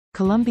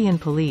Colombian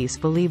police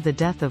believe the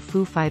death of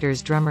Foo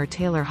Fighters drummer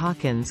Taylor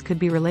Hawkins could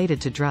be related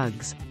to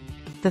drugs.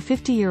 The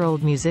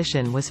 50-year-old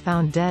musician was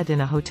found dead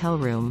in a hotel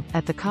room,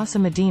 at the Casa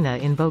Medina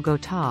in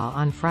Bogotá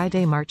on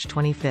Friday, March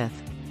 25.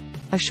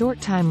 A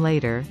short time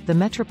later, the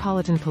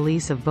Metropolitan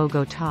Police of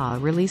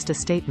Bogotá released a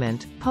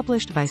statement,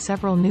 published by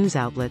several news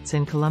outlets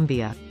in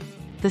Colombia.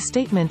 The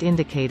statement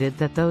indicated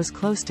that those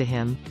close to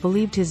him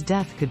believed his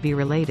death could be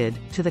related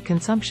to the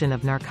consumption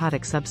of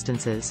narcotic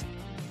substances.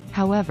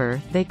 However,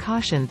 they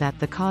cautioned that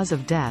the cause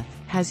of death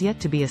has yet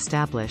to be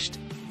established.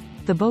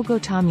 The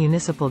Bogotá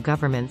municipal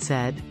government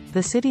said,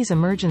 the city's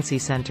emergency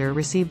center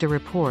received a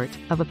report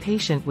of a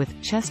patient with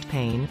chest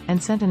pain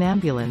and sent an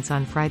ambulance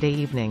on Friday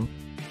evening.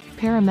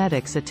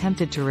 Paramedics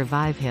attempted to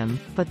revive him,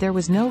 but there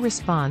was no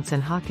response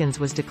and Hawkins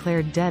was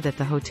declared dead at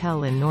the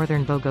hotel in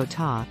northern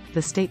Bogotá,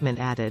 the statement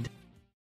added.